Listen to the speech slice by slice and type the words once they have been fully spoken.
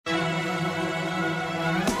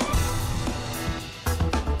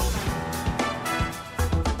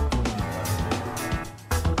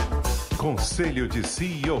Conselho de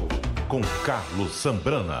CEO, com Carlos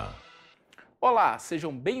Sambrana. Olá,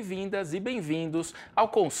 sejam bem-vindas e bem-vindos ao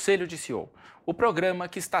Conselho de CEO, o programa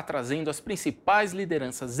que está trazendo as principais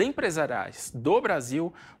lideranças empresariais do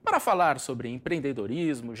Brasil para falar sobre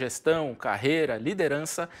empreendedorismo, gestão, carreira,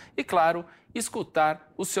 liderança e, claro,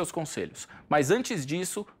 escutar os seus conselhos. Mas antes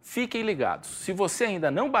disso, fiquem ligados. Se você ainda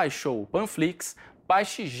não baixou o PanFlix,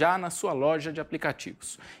 baixe já na sua loja de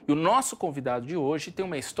aplicativos. E o nosso convidado de hoje tem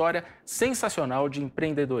uma história sensacional de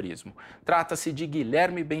empreendedorismo. Trata-se de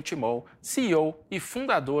Guilherme Benchimol, CEO e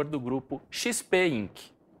fundador do grupo XP Inc.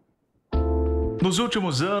 Nos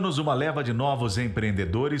últimos anos, uma leva de novos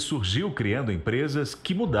empreendedores surgiu criando empresas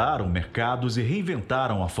que mudaram mercados e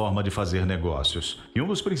reinventaram a forma de fazer negócios. E um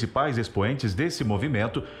dos principais expoentes desse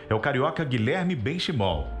movimento é o carioca Guilherme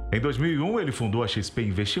Benchimol. Em 2001, ele fundou a XP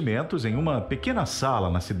Investimentos em uma pequena sala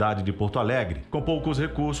na cidade de Porto Alegre. Com poucos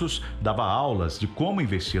recursos, dava aulas de como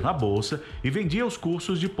investir na bolsa e vendia os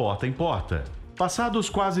cursos de porta em porta. Passados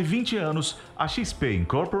quase 20 anos, a XP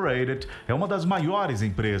Incorporated é uma das maiores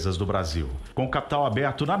empresas do Brasil. Com capital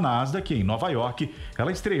aberto na Nasdaq, em Nova York,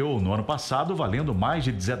 ela estreou no ano passado valendo mais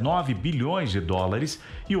de 19 bilhões de dólares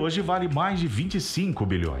e hoje vale mais de 25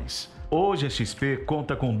 bilhões. Hoje a XP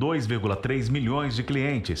conta com 2,3 milhões de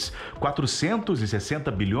clientes,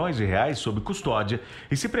 460 bilhões de reais sob custódia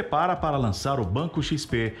e se prepara para lançar o Banco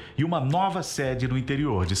XP e uma nova sede no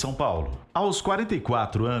interior de São Paulo. Aos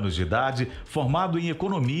 44 anos de idade, formado em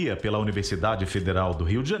Economia pela Universidade Federal do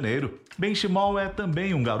Rio de Janeiro, Benchimol é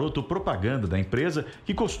também um garoto propaganda da empresa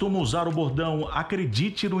que costuma usar o bordão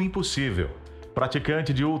 "Acredite no impossível".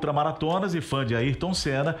 Praticante de ultramaratonas e fã de Ayrton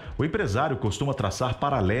Senna, o empresário costuma traçar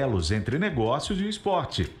paralelos entre negócios e o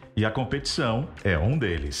esporte, e a competição é um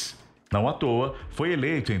deles. Não à toa, foi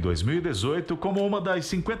eleito em 2018 como uma das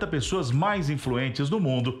 50 pessoas mais influentes do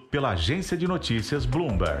mundo pela agência de notícias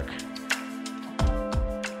Bloomberg.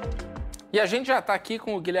 E a gente já está aqui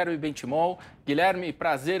com o Guilherme Benchimol. Guilherme,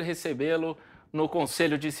 prazer recebê-lo no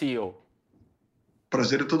Conselho de CEO.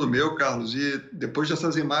 Prazer é todo meu, Carlos. E depois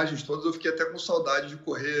dessas imagens todas, eu fiquei até com saudade de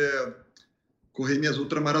correr minhas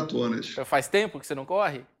ultramaratonas. Já faz tempo que você não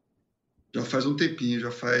corre? Já faz um tempinho, já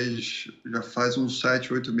faz uns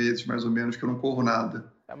 7, 8 meses, mais ou menos, que eu não corro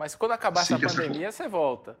nada. Mas quando acabar essa pandemia, você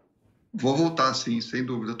volta. Vou voltar, sim, sem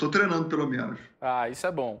dúvida. Estou treinando, pelo menos. Isso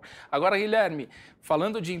é bom. Agora, Guilherme,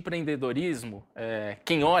 falando de empreendedorismo,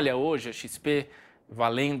 quem olha hoje a XP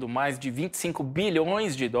valendo mais de 25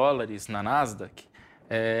 bilhões de dólares na Nasdaq,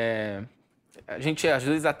 a gente às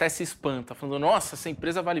vezes até se espanta, falando, nossa, essa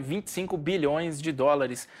empresa vale 25 bilhões de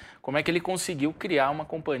dólares. Como é que ele conseguiu criar uma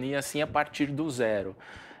companhia assim a partir do zero?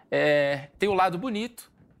 Tem o lado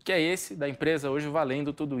bonito, que é esse da empresa hoje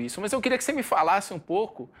valendo tudo isso. Mas eu queria que você me falasse um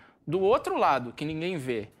pouco do outro lado, que ninguém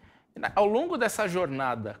vê. Ao longo dessa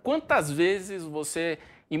jornada, quantas vezes você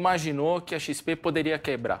imaginou que a XP poderia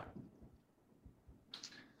quebrar?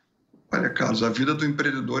 Olha, Carlos, a vida do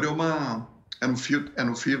empreendedor é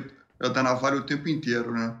no fio da navalha o tempo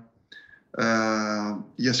inteiro, né?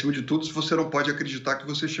 E, acima de tudo, você não pode acreditar que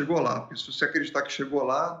você chegou lá. Porque se você acreditar que chegou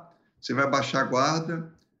lá, você vai baixar a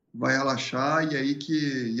guarda, vai relaxar, e aí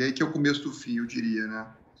que é o começo do fim, eu diria, né?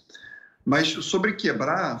 Mas sobre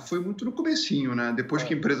quebrar, foi muito no comecinho, né? Depois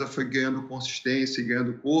que a empresa foi ganhando consistência e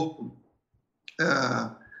ganhando corpo,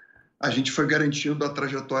 a gente foi garantindo a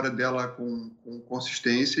trajetória dela com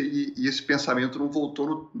consistência e esse pensamento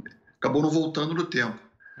acabou não voltando no tempo.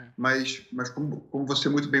 Mas como você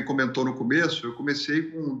muito bem comentou no começo, eu comecei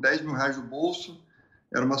com 10 mil reais no bolso,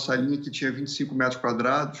 era uma salinha que tinha 25 metros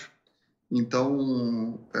quadrados,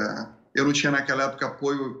 então eu não tinha naquela época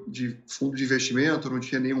apoio de fundo de investimento, eu não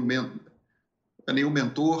tinha nenhum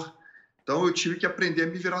mentor, então eu tive que aprender a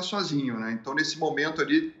me virar sozinho, né? Então nesse momento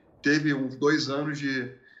ali teve uns 2 anos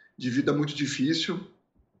de vida muito difícil,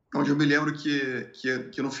 onde eu me lembro que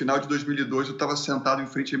no final de 2002 eu estava sentado em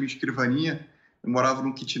frente à minha escrivaninha, eu morava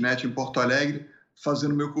num kitnet em Porto Alegre,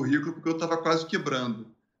 fazendo meu currículo, porque eu estava quase quebrando,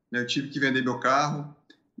 né? Eu tive que vender meu carro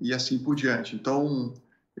e assim por diante. Então,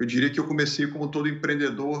 eu diria que eu comecei como todo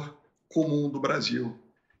empreendedor comum do Brasil.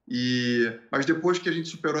 Mas depois que a gente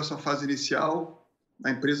superou essa fase inicial, a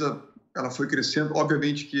empresa ela foi crescendo,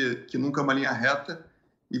 obviamente que nunca é uma linha reta,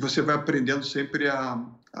 e você vai aprendendo sempre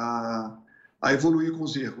a evoluir com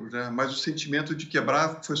os erros, né? Mas o sentimento de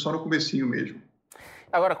quebrar foi só no comecinho mesmo.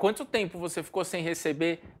 Agora, quanto tempo você ficou sem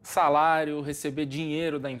receber salário, receber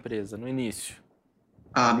dinheiro da empresa no início?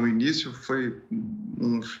 No início foi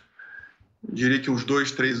diria que uns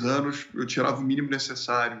 2, 3 anos, eu tirava o mínimo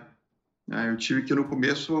necessário. Eu tive que, no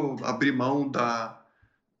começo, abrir mão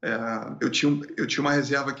eu tinha uma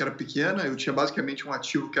reserva que era pequena, eu tinha basicamente um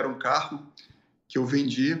ativo que era um carro, que eu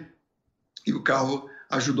vendi, e o carro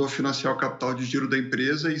ajudou a financiar o capital de giro da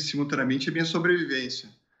empresa e, simultaneamente, a minha sobrevivência,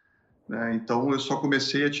 né? Então, eu só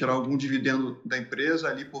comecei a tirar algum dividendo da empresa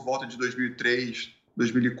ali por volta de 2003,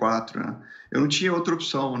 2004, né? Eu não tinha outra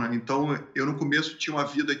opção, né? Então, eu no começo tinha uma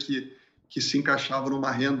vida que se encaixava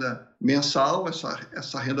numa renda mensal,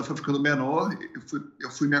 essa renda foi ficando menor, eu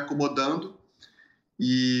fui me acomodando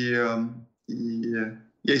e, e,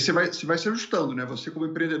 e aí você vai se ajustando, né? Você, como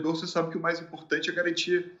empreendedor, você sabe que o mais importante é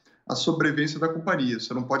garantir a sobrevivência da companhia.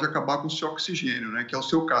 Você não pode acabar com o seu oxigênio, né? Que é o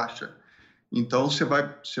seu caixa. Então, você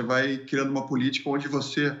vai criando uma política onde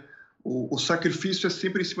o sacrifício é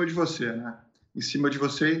sempre em cima de você, né? Em cima de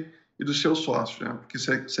você e dos seus sócios, né? Porque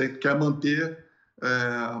você quer manter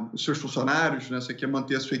os seus funcionários, né? Você quer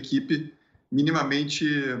manter a sua equipe minimamente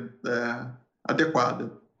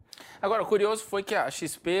adequada. Agora, o curioso foi que a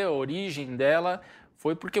XP, a origem dela,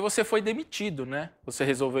 foi porque você foi demitido, né? Você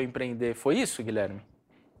resolveu empreender. Foi isso, Guilherme?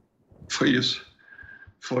 Foi isso.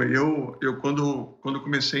 Foi eu quando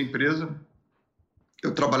comecei a empresa,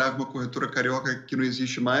 eu trabalhava numa corretora carioca que não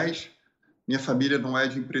existe mais. Minha família não é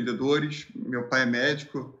de empreendedores. Meu pai é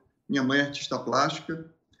médico, minha mãe é artista plástica.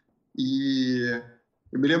 E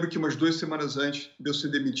eu me lembro que umas 2 semanas antes de eu ser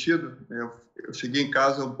demitido, eu cheguei em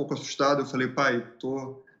casa um pouco assustado. Eu falei, pai,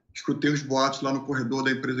 escutei uns boatos lá no corredor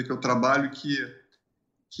da empresa que eu trabalho que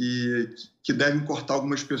devem cortar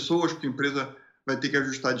algumas pessoas, porque a empresa vai ter que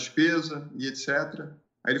ajustar a despesa e etc.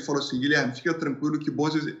 Aí ele falou assim, Guilherme, fica tranquilo que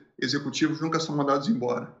bons executivos nunca são mandados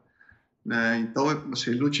embora, né? Então,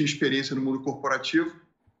 assim, ele não tinha experiência no mundo corporativo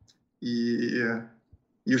e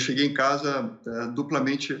eu cheguei em casa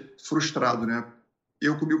duplamente frustrado, né?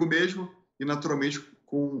 Eu comigo mesmo e, naturalmente,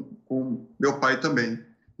 com meu pai também.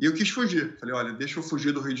 E eu quis fugir. Falei, olha, deixa eu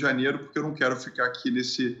fugir do Rio de Janeiro, porque eu não quero ficar aqui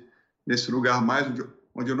nesse lugar mais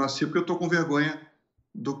onde eu nasci, porque eu estou com vergonha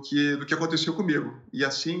do que aconteceu comigo. E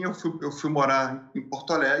assim eu fui morar em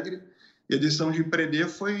Porto Alegre, e a decisão de empreender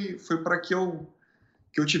foi para que eu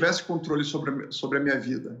tivesse controle sobre a minha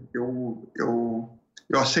vida. Eu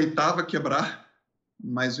aceitava quebrar,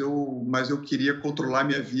 mas eu queria controlar a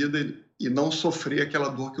minha vida e não sofrer aquela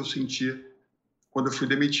dor que eu senti quando eu fui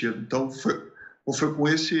demitido. Então, foi com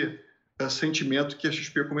esse sentimento que a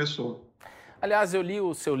XP começou. Aliás, eu li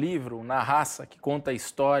o seu livro, Na Raça, que conta a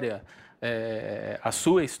história, a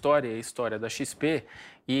sua história e a história da XP,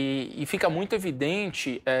 e fica muito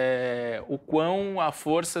evidente o quão a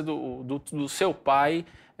força do seu pai,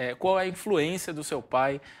 qual é a influência do seu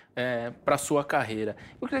pai para a sua carreira.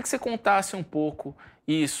 Eu queria que você contasse um pouco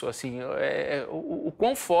isso, assim, o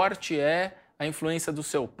quão forte é a influência do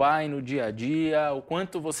seu pai no dia a dia, o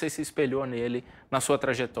quanto você se espelhou nele na sua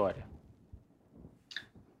trajetória.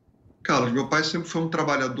 Carlos, meu pai sempre foi um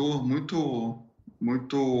trabalhador muito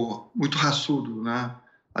raçudo, né?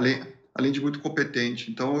 Além de muito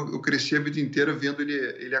competente. Então, eu cresci a vida inteira vendo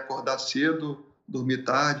ele acordar cedo, dormir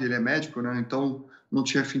tarde. Ele é médico, né? Então, não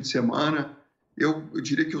tinha fim de semana. Eu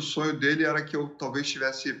diria que o sonho dele era que eu talvez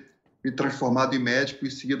tivesse me transformado em médico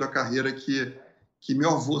e seguido a carreira que meu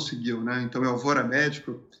avô seguiu, né? Então, meu avô era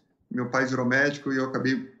médico, meu pai virou médico e eu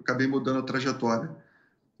acabei mudando a trajetória.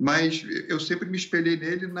 Mas eu sempre me espelhei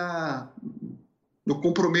nele no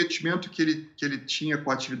comprometimento que ele tinha com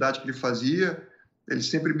a atividade que ele fazia. Ele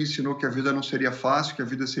sempre me ensinou que a vida não seria fácil, que a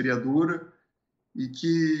vida seria dura e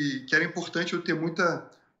que era importante eu ter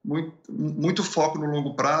muito foco no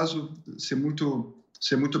longo prazo, ser muito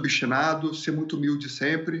obstinado, ser muito humilde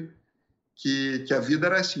sempre, que a vida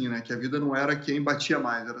era assim, né? Que a vida não era quem batia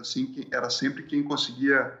mais, era sempre quem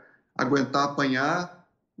conseguia aguentar, apanhar,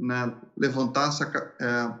 né? Levantar,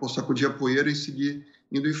 sacudir a poeira e seguir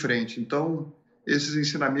indo em frente. Então, esses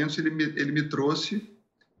ensinamentos ele me trouxe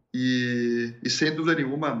e sem dúvida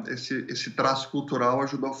nenhuma, esse traço cultural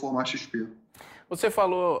ajudou a formar a XP. Você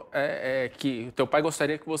falou que o teu pai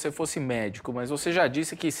gostaria que você fosse médico, mas você já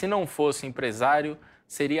disse que se não fosse empresário,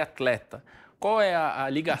 seria atleta. Qual é a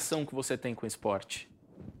ligação que você tem com o esporte?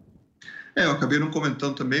 Eu acabei não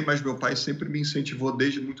comentando também, mas meu pai sempre me incentivou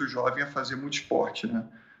desde muito jovem a fazer muito esporte, né?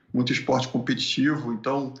 Muito esporte competitivo.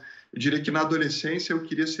 Então, eu diria que na adolescência eu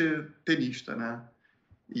queria ser tenista, né?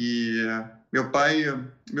 E meu pai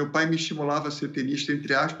me estimulava a ser tenista,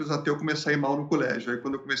 entre aspas, até eu começar a ir mal no colégio. Aí,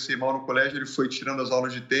 quando eu comecei a ir mal no colégio, ele foi tirando as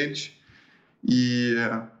aulas de tênis e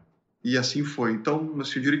assim foi. Então,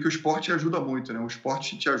 assim, eu diria que o esporte ajuda muito, né? O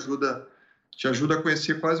esporte te ajuda a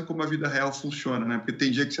conhecer quase como a vida real funciona, né? Porque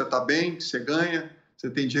tem dia que você está bem, que você ganha, você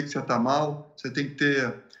tem dia que você está mal, você tem que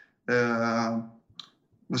ter...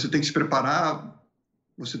 você tem que se preparar,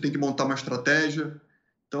 você tem que montar uma estratégia.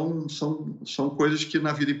 Então, são coisas que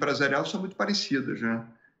na vida empresarial são muito parecidas, né?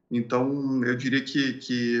 Então, eu diria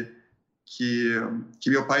que que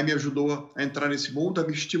meu pai me ajudou a entrar nesse mundo, a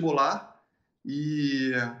me estimular.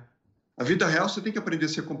 E a vida real você tem que aprender a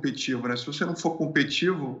ser competitivo, né? Se você não for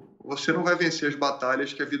competitivo, você não vai vencer as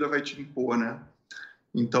batalhas que a vida vai te impor, né?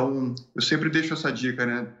 Então, eu sempre deixo essa dica,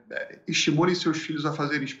 né? Estimulem seus filhos a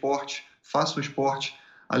fazerem esporte, façam esporte,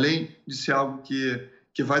 além de ser algo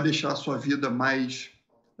que vai deixar a sua vida mais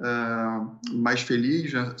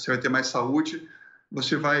feliz, né? Você vai ter mais saúde,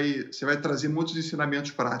 você vai trazer muitos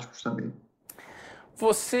ensinamentos práticos também.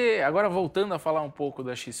 Você, agora voltando a falar um pouco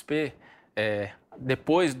da XP,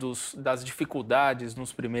 depois das dificuldades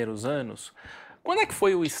nos primeiros anos, quando é que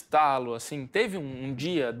foi o estalo, assim, teve um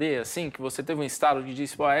dia assim, que você teve um estalo de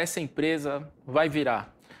disse, essa empresa vai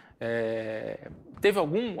virar? Teve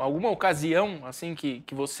alguma ocasião, assim,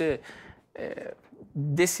 que você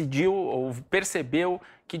decidiu ou percebeu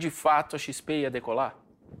que, de fato, a XP ia decolar?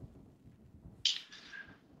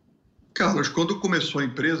 Carlos, quando começou a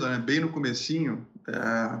empresa, né, bem no comecinho,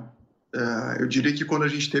 eu diria que quando a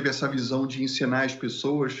gente teve essa visão de ensinar as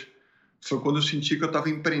pessoas, foi quando eu senti que eu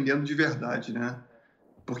estava empreendendo de verdade, né?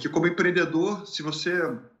 Porque como empreendedor, se você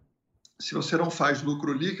não faz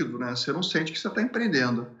lucro líquido, né, você não sente que você está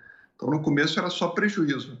empreendendo. Então, no começo era só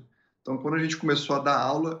prejuízo. Então, quando a gente começou a dar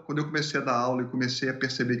aula, quando eu comecei a dar aula e comecei a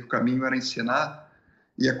perceber que o caminho era ensinar,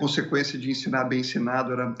 e a consequência de ensinar bem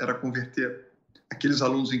ensinado era converter aqueles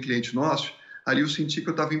alunos em clientes nossos, ali eu senti que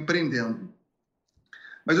eu estava empreendendo.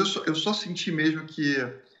 Mas eu só senti mesmo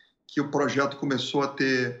que o projeto começou a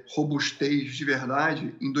ter robustez de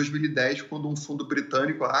verdade em 2010, quando um fundo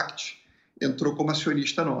britânico, a ACT, entrou como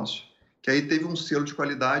acionista nosso. Que aí teve um selo de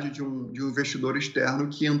qualidade de um investidor externo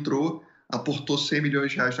que entrou, aportou 100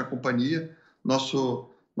 milhões de reais na companhia. Nosso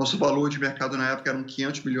valor de mercado na época eram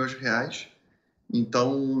 500 milhões de reais.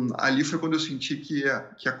 Então, ali foi quando eu senti que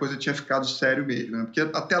a coisa tinha ficado sério mesmo, né? Porque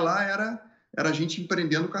até lá era a gente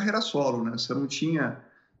empreendendo carreira solo, né? Você não tinha...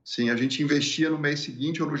 Sim, a gente investia no mês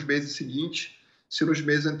seguinte ou nos meses seguintes, se nos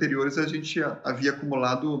meses anteriores a gente havia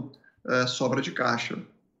acumulado sobra de caixa.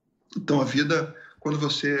 Então, a vida, quando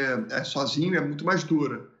você é sozinho, é muito mais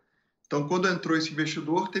dura. Então, quando entrou esse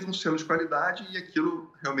investidor, teve um selo de qualidade e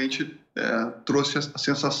aquilo realmente trouxe a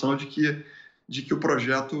sensação de que o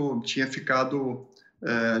projeto tinha ficado,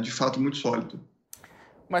 de fato, muito sólido.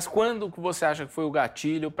 Mas quando você acha que foi o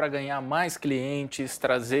gatilho para ganhar mais clientes,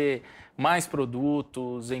 trazer mais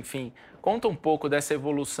produtos, enfim? Conta um pouco dessa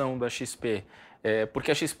evolução da XP.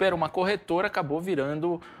 Porque a XP era uma corretora, acabou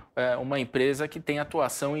virando uma empresa que tem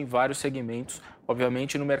atuação em vários segmentos,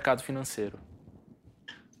 obviamente no mercado financeiro.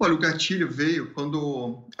 Olha, o gatilho veio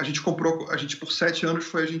quando a gente por 7 anos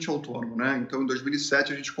foi agente autônomo, né? Então, em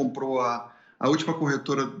 2007, a gente comprou a última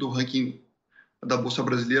corretora do ranking da Bolsa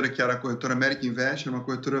Brasileira, que era a corretora American Invest, uma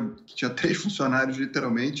corretora que tinha 3 funcionários,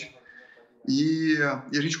 literalmente. E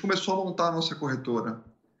a gente começou a montar a nossa corretora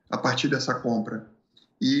a partir dessa compra.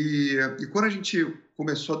 E quando a gente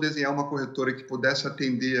começou a desenhar uma corretora que pudesse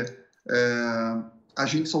atender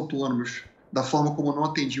agentes autônomos da forma como não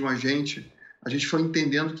atendiam a gente foi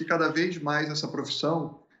entendendo que cada vez mais essa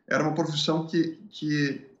profissão era uma profissão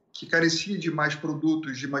que carecia de mais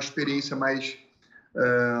produtos, de uma experiência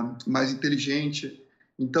mais inteligente.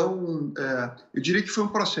 Então, eu diria que foi um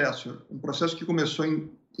processo que começou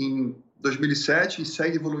em 2007 e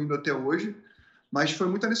segue evoluindo até hoje, mas foi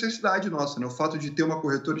muita necessidade nossa, né? O fato de ter uma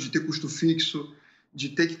corretora, de ter custo fixo, de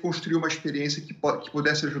ter que construir uma experiência que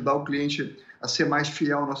pudesse ajudar o cliente a ser mais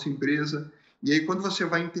fiel à nossa empresa. E aí, quando você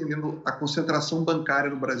vai entendendo a concentração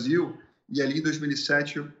bancária no Brasil, e ali em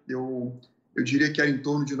 2007 eu diria que era em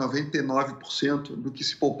torno de 99% do que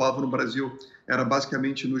se poupava no Brasil era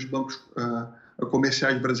basicamente nos bancos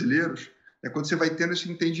comerciais brasileiros. Quando você vai tendo esse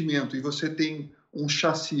entendimento e você tem um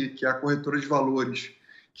chassi, que é a corretora de valores,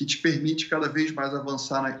 que te permite cada vez mais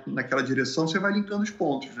avançar naquela direção, você vai linkando os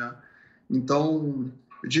pontos, né? Então,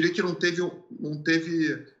 eu diria que não teve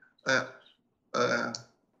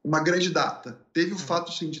uma grande data. Teve o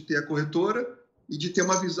fato, sim, de ter a corretora e de ter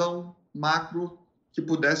uma visão macro que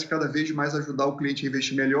pudesse cada vez mais ajudar o cliente a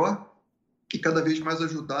investir melhor e cada vez mais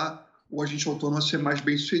ajudar o agente autônomo a ser mais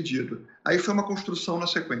bem-sucedido. Aí foi uma construção na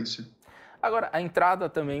sequência. Agora, a entrada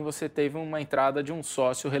também, você teve uma entrada de um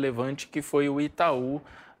sócio relevante que foi o Itaú.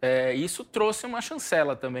 Isso trouxe uma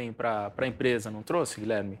chancela também para a empresa, não trouxe,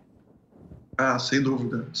 Guilherme? Sem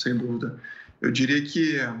dúvida, sem dúvida. Eu diria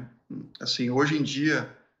que, assim, hoje em dia,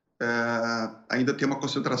 ainda tem uma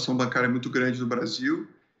concentração bancária muito grande no Brasil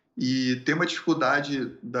e tem uma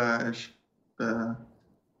dificuldade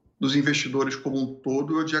dos investidores como um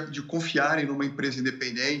todo de confiarem numa empresa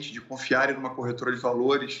independente, de confiarem numa corretora de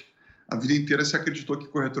valores. A vida inteira se acreditou que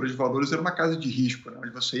corretora de valores era uma casa de risco, né,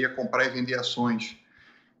 onde você ia comprar e vender ações.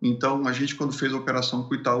 Então, a gente, quando fez a operação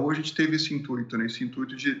com o Itaú, a gente teve esse intuito, né? Esse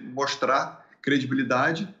intuito de mostrar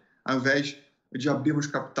credibilidade, ao invés de abrirmos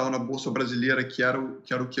capital na Bolsa Brasileira, que era o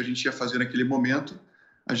que a gente ia fazer naquele momento,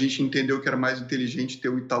 a gente entendeu que era mais inteligente ter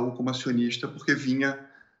o Itaú como acionista, porque vinha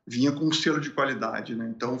com um selo de qualidade,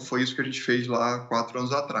 né? Então, foi isso que a gente fez lá 4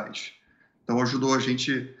 anos atrás. Então, ajudou a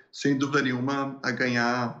gente, sem dúvida nenhuma, a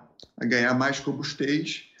ganhar mais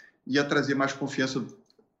robustez e a trazer mais confiança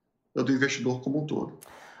do investidor como um todo.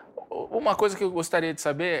 Uma coisa que eu gostaria de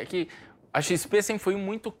saber é que a XP sempre foi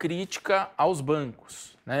muito crítica aos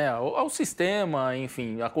bancos, né? ao sistema,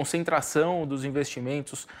 enfim, a concentração dos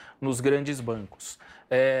investimentos nos grandes bancos.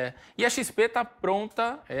 E a XP está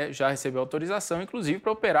pronta, já recebeu autorização, inclusive,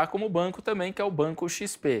 para operar como banco também, que é o Banco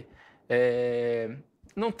XP.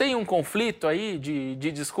 Não tem um conflito aí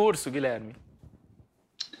de discurso, Guilherme?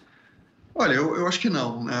 Olha, eu acho que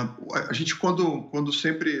não, né? A gente, quando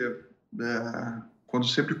sempre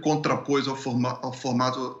contrapôs ao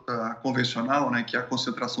formato convencional, né, que é a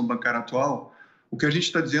concentração bancária atual, o que a gente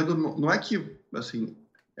está dizendo não é que, assim,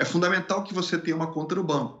 é fundamental que você tenha uma conta no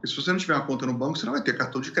banco. Porque se você não tiver uma conta no banco, você não vai ter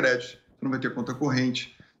cartão de crédito, você não vai ter conta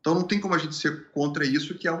corrente. Então, não tem como a gente ser contra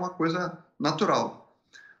isso, que é uma coisa natural.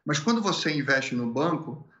 Mas quando você investe no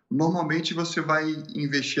banco, normalmente você vai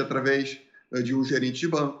investir através de um gerente de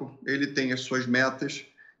banco. Ele tem as suas metas,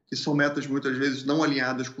 que são metas muitas vezes não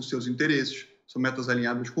alinhadas com seus interesses, são metas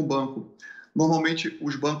alinhadas com o banco. Normalmente,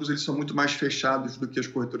 os bancos eles são muito mais fechados do que as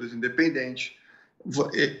corretoras independentes.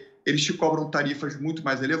 Eles te cobram tarifas muito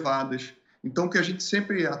mais elevadas. Então, o que a gente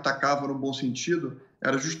sempre atacava no bom sentido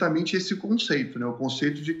era justamente esse conceito, né? O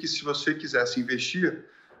conceito de que se você quisesse investir,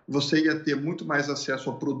 você ia ter muito mais acesso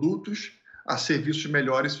a produtos, a serviços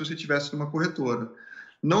melhores se você tivesse numa corretora.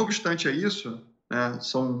 Não obstante a isso, né,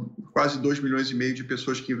 são quase 2,5 milhões de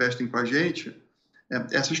pessoas que investem com a gente.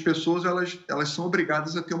 Essas pessoas elas são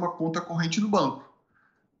obrigadas a ter uma conta corrente no banco.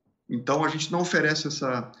 Então, a gente não oferece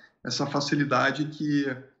essa facilidade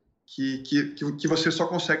que você só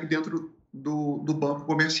consegue dentro do banco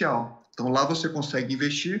comercial. Então, lá você consegue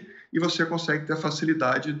investir e você consegue ter a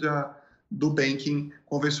facilidade do banking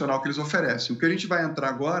convencional que eles oferecem. O que a gente vai entrar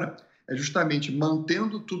agora é justamente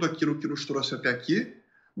mantendo tudo aquilo que nos trouxe até aqui,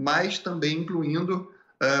 mas também incluindo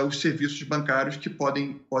os serviços bancários que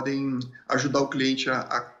podem ajudar o cliente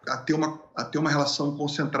a ter uma relação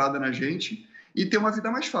concentrada na gente e ter uma vida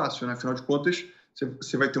mais fácil, né? Afinal de contas,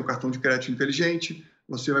 você vai ter um cartão de crédito inteligente,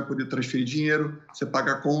 você vai poder transferir dinheiro, você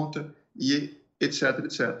paga a conta e etc,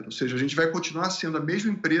 etc. Ou seja, a gente vai continuar sendo a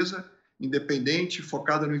mesma empresa independente,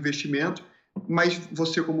 focada no investimento, mas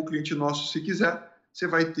você, como cliente nosso, se quiser, você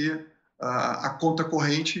vai ter a conta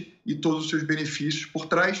corrente e todos os seus benefícios por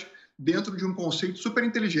trás, dentro de um conceito super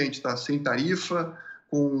inteligente, tá? Sem tarifa,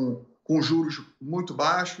 com juros muito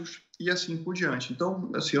baixos e assim por diante.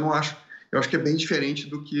 Então, assim, eu acho que é bem diferente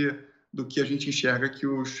do que a gente enxerga que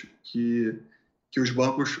os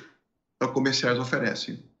bancos comerciais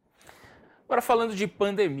oferecem. Agora, falando de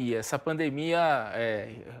pandemia, essa pandemia,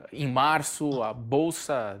 em março, a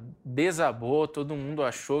Bolsa desabou, todo mundo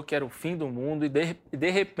achou que era o fim do mundo e, de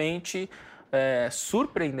repente,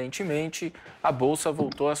 surpreendentemente, a Bolsa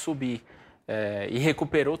voltou a subir e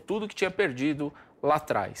recuperou tudo que tinha perdido lá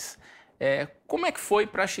atrás. Como é que foi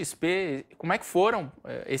para a XP, como é que foram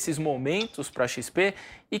esses momentos para a XP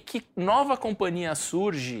e que nova companhia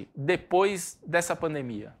surge depois dessa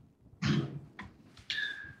pandemia?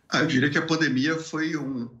 Eu diria que a pandemia foi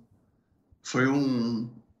um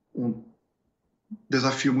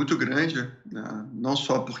desafio muito grande, né? Não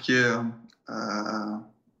só porque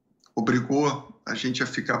obrigou a gente a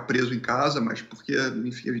ficar preso em casa, mas porque,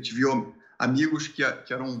 enfim, a gente viu amigos que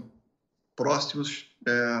eram próximos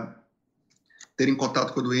terem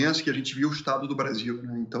contato com a doença, que a gente viu o estado do Brasil,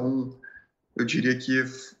 né? Então, eu diria que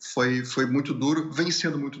foi muito duro, vem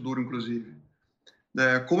sendo muito duro, inclusive.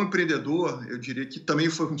 Como empreendedor, eu diria que também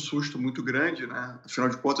foi um susto muito grande, né? Afinal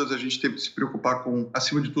de contas, a gente teve que se preocupar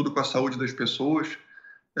acima de tudo, com a saúde das pessoas,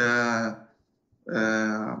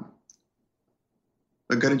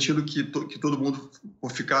 garantindo que todo mundo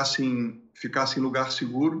ficasse em lugar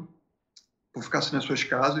seguro, ficasse nas suas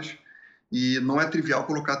casas. E não é trivial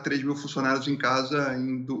colocar 3 mil funcionários em casa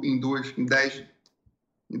em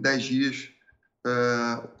 10 dias,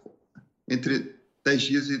 entre 10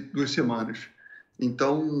 dias e 2 semanas.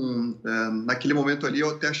 Então, naquele momento ali,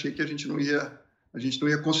 eu até achei que a gente não ia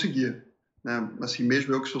conseguir, né? Assim,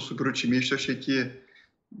 mesmo eu que sou super otimista, achei que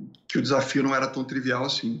o desafio não era tão trivial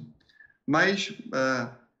assim. Mas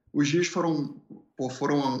os dias foram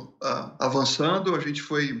avançando, a gente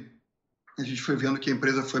foi vendo que a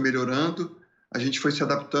empresa foi melhorando, a gente foi se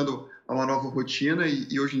adaptando a uma nova rotina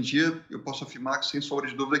e hoje em dia eu posso afirmar que, sem sombra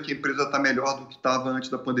de dúvida, que a empresa está melhor do que estava antes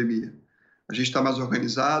da pandemia. A gente está mais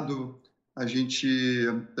organizado, a gente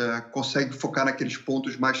consegue focar naqueles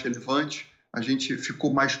pontos mais relevantes, a gente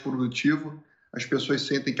ficou mais produtivo, as pessoas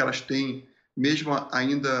sentem que elas têm, mesmo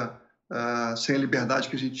ainda sem a liberdade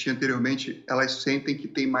que a gente tinha anteriormente, elas sentem que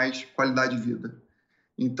tem mais qualidade de vida.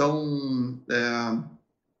 Então,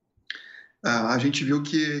 a gente viu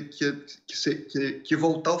que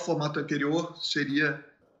voltar ao formato anterior seria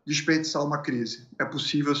desperdiçar uma crise. É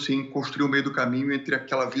possível, sim, construir o meio do caminho entre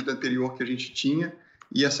aquela vida anterior que a gente tinha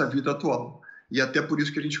e essa vida atual. E até por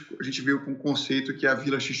isso que a gente veio com um conceito que é a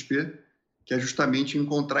Vila XP, que é justamente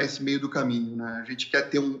encontrar esse meio do caminho, né? A gente quer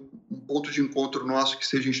ter um ponto de encontro nosso que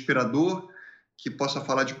seja inspirador, que possa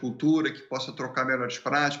falar de cultura, que possa trocar melhores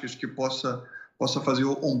práticas, que possa fazer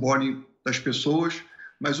o onboarding das pessoas,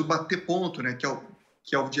 mas o bater ponto, né, que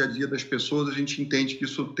é o dia a dia das pessoas, a gente entende que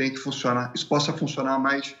isso tem que funcionar, isso possa funcionar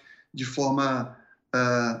mais de forma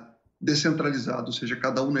descentralizada, ou seja,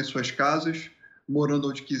 cada um nas suas casas, morando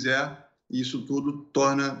onde quiser, e isso tudo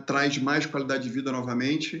traz mais qualidade de vida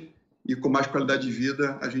novamente, e com mais qualidade de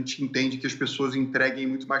vida a gente entende que as pessoas entreguem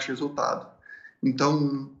muito mais resultado.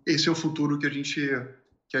 Então, esse é o futuro que a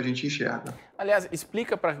gente enxerga. Aliás,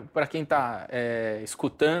 explica para quem está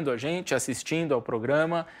escutando a gente, assistindo ao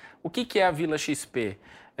programa, o que é a Vila XP.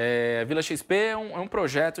 A Vila XP é um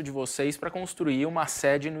projeto de vocês para construir uma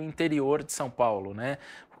sede no interior de São Paulo, né?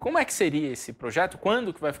 Como é que seria esse projeto?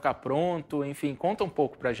 Quando que vai ficar pronto? Enfim, conta um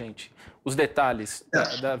pouco para a gente os detalhes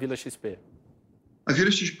da Vila XP. A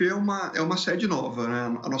Vila XP é uma sede nova,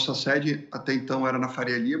 né? A nossa sede até então era na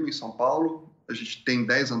Faria Lima, em São Paulo. A gente tem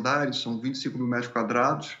 10 andares, são 25 mil metros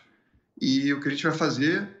quadrados. E o que a gente vai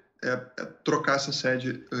fazer é trocar essa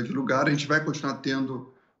sede de lugar. A gente vai continuar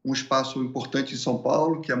tendo um espaço importante em São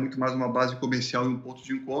Paulo, que é muito mais uma base comercial e um ponto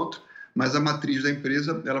de encontro, mas a matriz da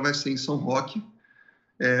empresa ela vai ser em São Roque.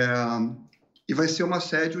 E vai ser uma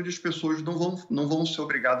sede onde as pessoas não vão ser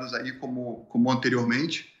obrigadas a ir como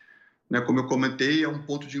anteriormente. Né? Como eu comentei, é um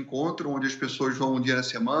ponto de encontro onde as pessoas vão um dia na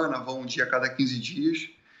semana, vão um dia a cada 15 dias.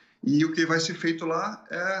 E o que vai ser feito lá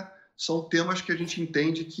são temas que a gente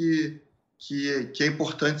entende que é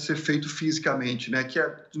importante ser feito fisicamente, né? Que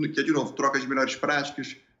é, de novo, troca de melhores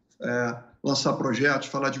práticas, lançar projetos,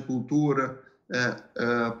 falar de cultura,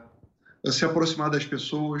 se aproximar das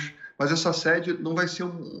pessoas. Mas essa sede não vai ser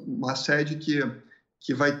uma sede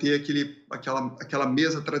que vai ter aquela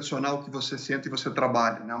mesa tradicional que você senta e você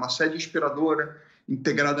trabalha, né? Uma sede inspiradora,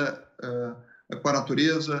 integrada com a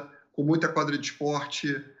natureza, com muita quadra de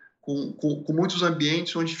esporte, com muitos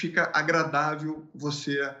ambientes onde fica agradável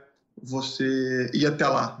você ir até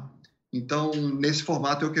lá. Então, nesse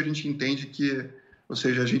formato é o que a gente entende ou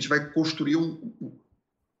seja, a gente vai construir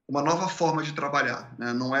uma nova forma de trabalhar,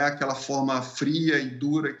 né? Não é aquela forma fria e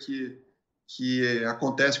dura que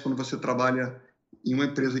acontece quando você trabalha em uma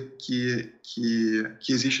empresa que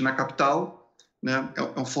existe na capital, né?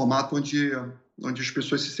 É um formato onde as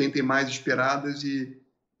pessoas se sentem mais esperadas e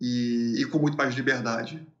com muito mais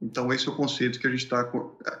liberdade. Então, esse é o conceito que a gente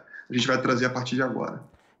vai trazer a partir de agora.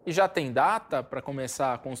 E já tem data para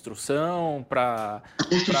começar a construção? A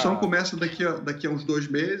construção começa daqui a uns 2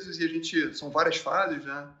 meses e são várias fases,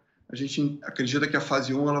 né? A gente acredita que a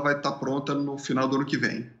fase 1 ela vai estar pronta no final do ano que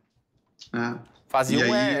vem. Né? Fase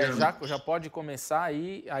 1 já pode começar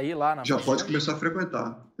aí lá na Já pode começar a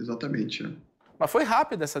frequentar, exatamente. Né? Mas foi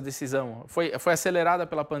rápida essa decisão? Foi acelerada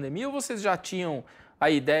pela pandemia ou vocês já tinham a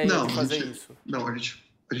ideia de fazer isso? Não, a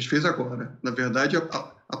gente fez agora. Na verdade,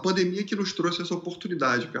 a pandemia que nos trouxe essa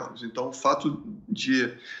oportunidade, Carlos. Então, o fato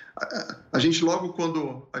de... A gente logo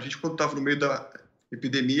quando estava no meio da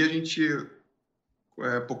epidemia, a gente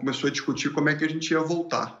começou a discutir como é que a gente ia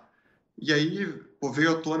voltar. E aí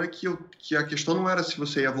veio à tona que a questão não era se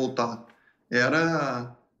você ia voltar,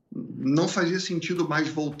 não fazia sentido mais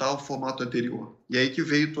voltar ao formato anterior. E aí que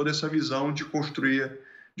veio toda essa visão de construir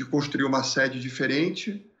uma sede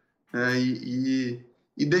diferente, né,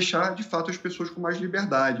 e deixar, de fato, as pessoas com mais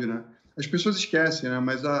liberdade. Né? As pessoas esquecem, né,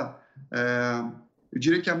 mas eu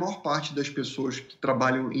diria que a maior parte das pessoas que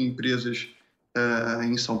trabalham em empresas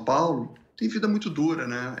em São Paulo tem vida muito dura.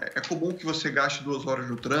 Né? É comum que você gaste 2 horas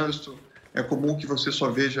no trânsito, é comum que você só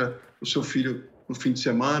veja o seu filho no fim de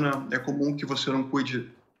semana, é comum que você não cuide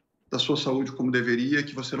da sua saúde como deveria,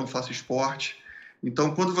 que você não faça esporte.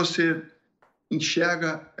 Então, quando você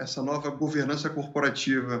enxerga essa nova governança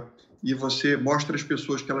corporativa e você mostra às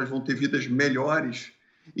pessoas que elas vão ter vidas melhores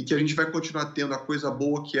e que a gente vai continuar tendo a coisa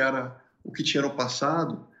boa que era o que tinha no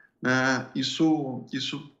passado, né? Isso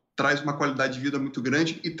traz uma qualidade de vida muito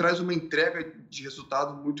grande e traz uma entrega de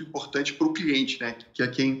resultado muito importante para o cliente, né? Que é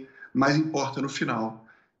quem mais importa no final.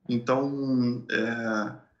 Então,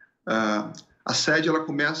 a sede ela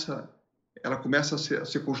começa a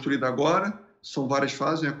ser construída agora, são várias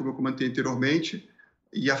fases, né, como eu comentei anteriormente,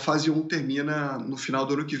 e a fase 1 termina no final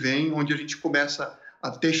do ano que vem, onde a gente começa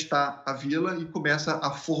a testar a vila e começa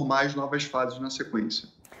a formar as novas fases na sequência.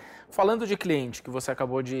 Falando de cliente, que você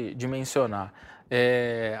acabou de mencionar,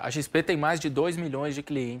 a XP tem mais de 2 milhões de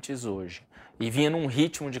clientes hoje e vinha num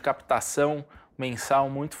ritmo de captação mensal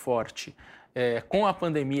muito forte. Com a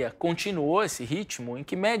pandemia, continuou esse ritmo? Em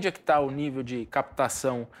que média que está o nível de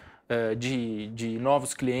captação de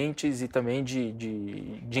novos clientes e também de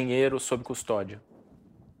dinheiro sob custódia?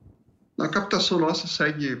 A captação nossa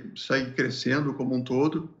segue crescendo como um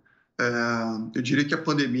todo. Eu diria que a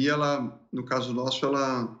pandemia, no caso nosso,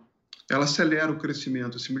 ela acelera o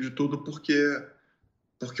crescimento, acima de tudo, porque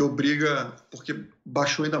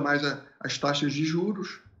baixou ainda mais as taxas de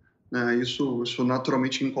juros, né? Isso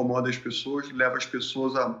naturalmente incomoda as pessoas, leva as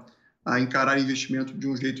pessoas a encarar investimento de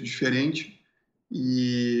um jeito diferente.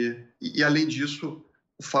 E além disso,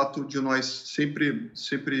 o fato de nós sempre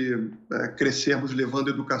crescermos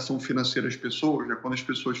levando educação financeira às pessoas, né? Quando as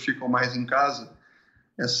pessoas ficam mais em casa,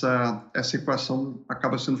 essa equação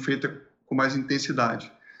acaba sendo feita com mais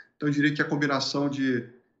intensidade. Então, eu diria que a combinação de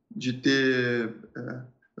ter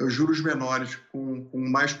juros menores com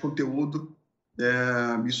mais conteúdo,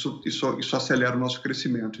 isso acelera o nosso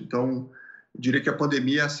crescimento. Então, eu diria que a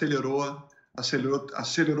pandemia acelerou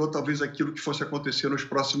talvez aquilo que fosse acontecer nos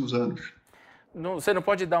próximos anos. Você não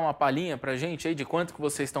pode dar uma palhinha para a gente aí de quanto que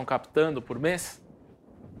vocês estão captando por mês?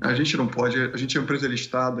 A gente não pode, a gente é uma empresa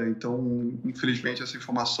listada, então, infelizmente, essa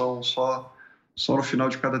informação só no final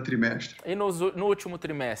de cada trimestre. E no último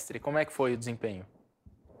trimestre, como é que foi o desempenho?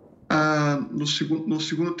 No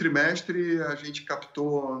segundo trimestre, a gente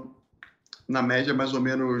captou, na média, mais ou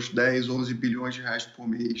menos 10, 11 bilhões de reais por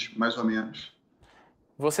mês, mais ou menos.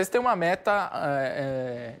 Vocês têm uma meta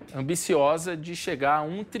ambiciosa de chegar a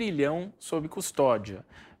 1 trilhão sob custódia.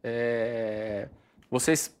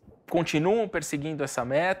 Vocês continuam perseguindo essa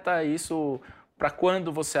meta? Isso, para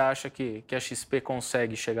quando você acha que a XP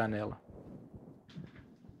consegue chegar nela?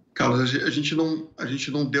 Carlos, a gente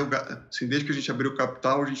não deu, assim, desde que a gente abriu o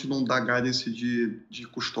capital, a gente não dá guidance de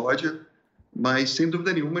custódia, mas sem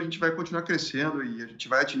dúvida nenhuma a gente vai continuar crescendo e a gente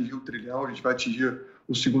vai atingir o trilhão, a gente vai atingir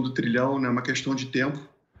o segundo trilhão, né? É uma questão de tempo.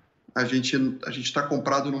 A gente está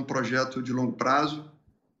comprado num projeto de longo prazo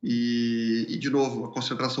e, de novo, a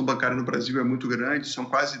concentração bancária no Brasil é muito grande, são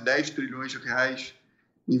quase 10 trilhões de reais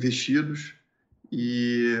investidos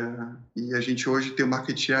e a gente hoje tem um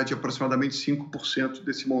market share de aproximadamente 5%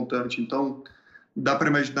 desse montante. Então, dá para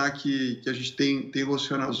imaginar que a gente tem um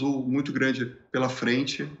oceano azul muito grande pela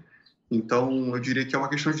frente. Então, eu diria que é uma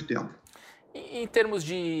questão de tempo. Em termos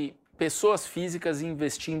de pessoas físicas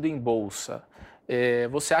investindo em bolsa,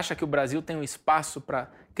 você acha que o Brasil tem um espaço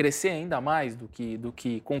para crescer ainda mais do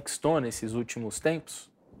que conquistou nesses últimos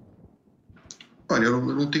tempos? Olha, eu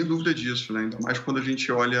não tenho dúvida disso, né? Ainda mais quando a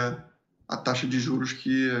gente olha a taxa de juros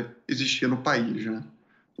que existia no país, né?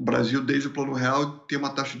 O Brasil, desde o Plano Real, tem uma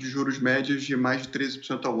taxa de juros médias de mais de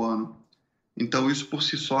 13% ao ano. Então, isso por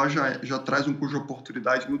si só já traz um custo de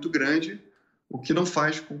oportunidade muito grande, o que não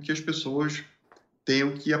faz com que as pessoas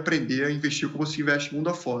tenham que aprender a investir como se investe mundo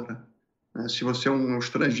afora. Se você é um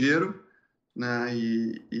estrangeiro, né,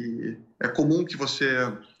 e é comum que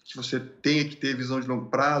você tenha que ter visão de longo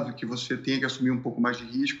prazo, que você tenha que assumir um pouco mais de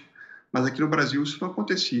risco, mas aqui no Brasil isso não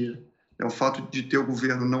acontecia. O fato de ter o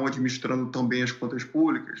governo não administrando tão bem as contas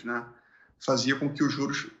públicas, né, fazia com que os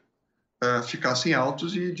juros ficassem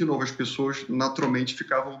altos e, de novo, as pessoas naturalmente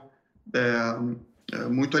ficavam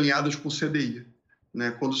muito alinhadas com o CDI.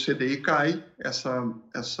 Né? Quando o CDI cai, essa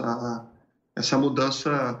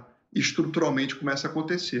mudança estruturalmente começa a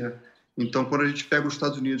acontecer. Então, quando a gente pega os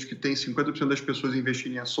Estados Unidos, que tem 50% das pessoas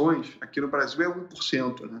investindo em ações, aqui no Brasil é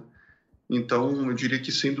 1%. Né? Então, eu diria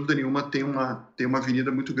que, sem dúvida nenhuma, tem uma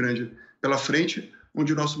avenida muito grande pela frente,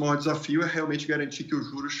 onde o nosso maior desafio é realmente garantir que os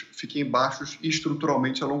juros fiquem baixos e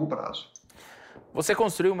estruturalmente a longo prazo. Você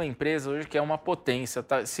construiu uma empresa hoje que é uma potência,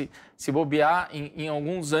 tá? Se bobear, em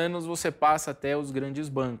alguns anos você passa até os grandes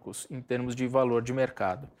bancos em termos de valor de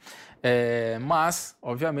mercado. Mas,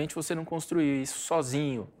 obviamente, você não construiu isso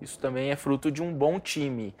sozinho. Isso também é fruto de um bom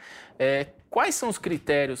time. Quais são os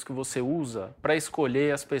critérios que você usa para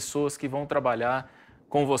escolher as pessoas que vão trabalhar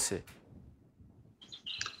com você?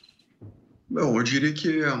 Bom, eu diria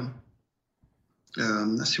que,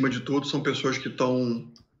 acima de tudo, são pessoas que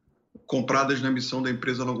estão compradas na missão da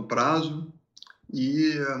empresa a longo prazo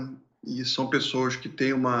e e são pessoas que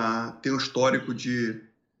têm um histórico de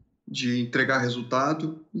entregar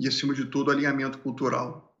resultado e, acima de tudo, alinhamento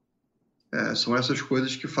cultural. São essas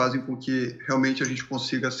coisas que fazem com que realmente a gente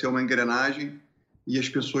consiga ser uma engrenagem e as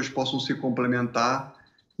pessoas possam se complementar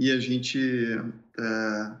e a gente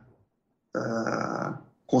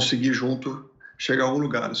conseguir junto chegar a algum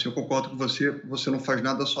lugar. Assim, eu concordo com você, você não faz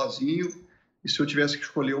nada sozinho, e se eu tivesse que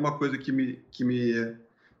escolher uma coisa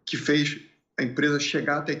que fez a empresa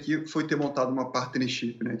chegar até aqui, foi ter montado uma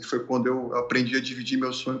partnership, né? Que foi quando eu aprendi a dividir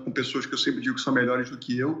meu sonho com pessoas que eu sempre digo que são melhores do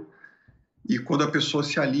que eu, e quando a pessoa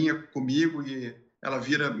se alinha comigo e ela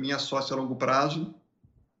vira minha sócia a longo prazo,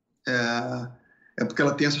 é porque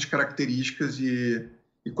ela tem essas características e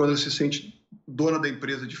quando ela se sente dona da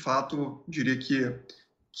empresa de fato, diria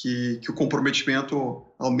que o comprometimento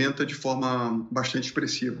aumenta de forma bastante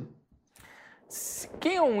expressiva.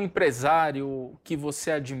 Quem é um empresário que você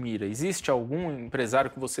admira? Existe algum empresário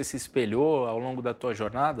que você se espelhou ao longo da tua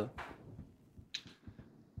jornada?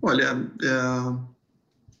 Olha,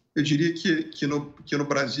 eu diria que no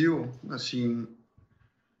Brasil, assim,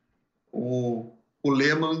 o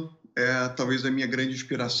Lehmann é talvez a minha grande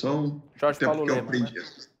inspiração. Jorge Paulo Lehmann, né?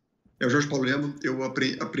 É o Jorge Paulo Lehmann. Eu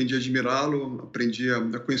aprendi a admirá-lo, aprendi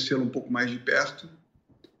a conhecê-lo um pouco mais de perto.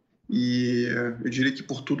 E eu diria que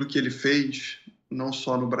por tudo que ele fez, não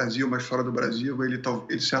só no Brasil, mas fora do Brasil, ele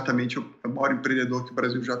certamente é o maior empreendedor que o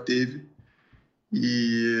Brasil já teve.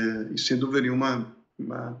 E sem dúvida nenhuma,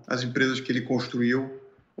 as empresas que ele construiu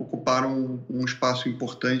ocuparam um espaço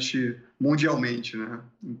importante mundialmente, né?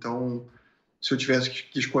 Então, se eu tivesse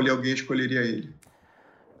que escolher alguém, escolheria ele.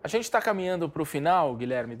 A gente está caminhando para o final,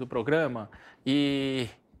 Guilherme, do programa, e,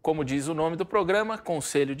 como diz o nome do programa,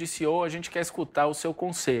 Conselho de CEO, a gente quer escutar o seu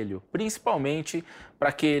conselho, principalmente para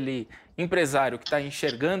aquele empresário que está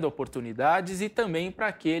enxergando oportunidades e também para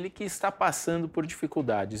aquele que está passando por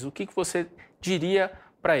dificuldades. O que você diria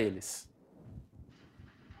para eles?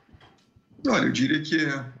 Olha, eu diria que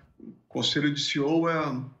o Conselho de CEO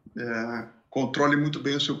controle muito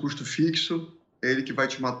bem o seu custo fixo, é ele que vai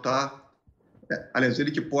te matar. Aliás,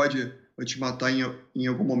 ele que pode te matar em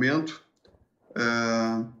algum momento.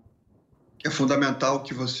 É fundamental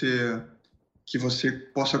que você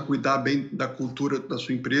possa cuidar bem da cultura da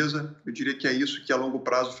sua empresa. Eu diria que é isso que a longo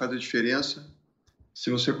prazo faz a diferença. Se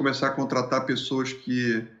você começar a contratar pessoas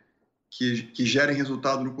que gerem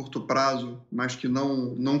resultado no curto prazo, mas que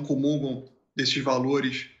não comungam desses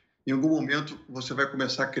valores, em algum momento você vai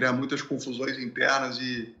começar a criar muitas confusões internas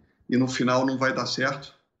e no final não vai dar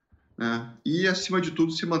certo. E, acima de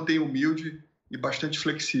tudo, se mantenha humilde e bastante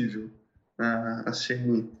flexível.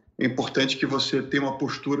 Assim, é importante que você tenha uma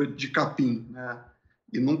postura de capim, né?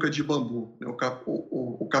 E nunca de bambu.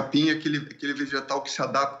 O capim é aquele vegetal que se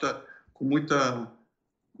adapta com muita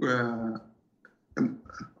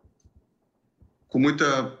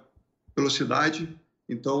velocidade,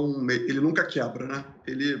 então ele nunca quebra, né?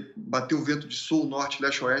 Ele bateu o vento de sul, norte,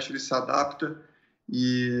 leste, oeste, ele se adapta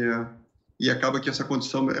e acaba que essa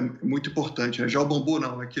condição é muito importante, né? Já o bambu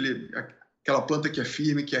não, é aquela planta que é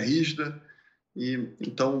firme, que é rígida, e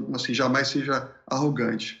então, assim, jamais seja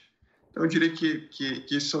arrogante. Então, eu diria que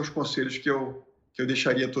esses são os conselhos que eu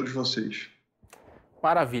deixaria a todos vocês.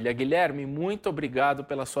 Maravilha. Guilherme, muito obrigado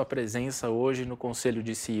pela sua presença hoje no Conselho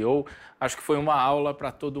de CEO. Acho que foi uma aula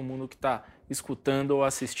para todo mundo que está escutando ou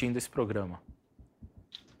assistindo esse programa.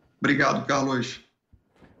 Obrigado, Carlos.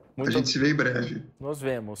 A gente se vê em breve. Nos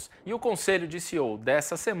vemos. E o Conselho de CEO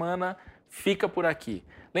dessa semana fica por aqui.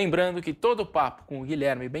 Lembrando que todo o papo com o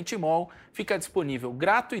Guilherme Benchimol fica disponível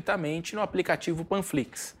gratuitamente no aplicativo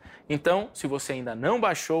PanFlix. Então, se você ainda não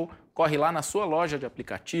baixou, corre lá na sua loja de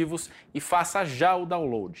aplicativos e faça já o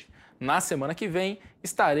download. Na semana que vem,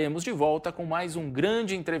 estaremos de volta com mais um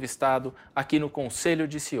grande entrevistado aqui no Conselho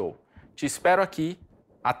de CEO. Te espero aqui.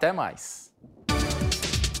 Até mais.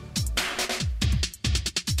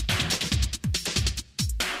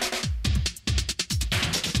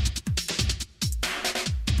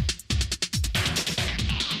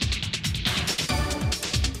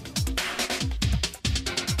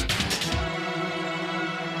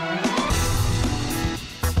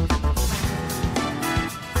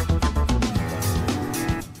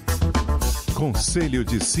 Conselho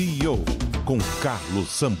de CEO, com Carlos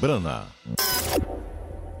Sambrana.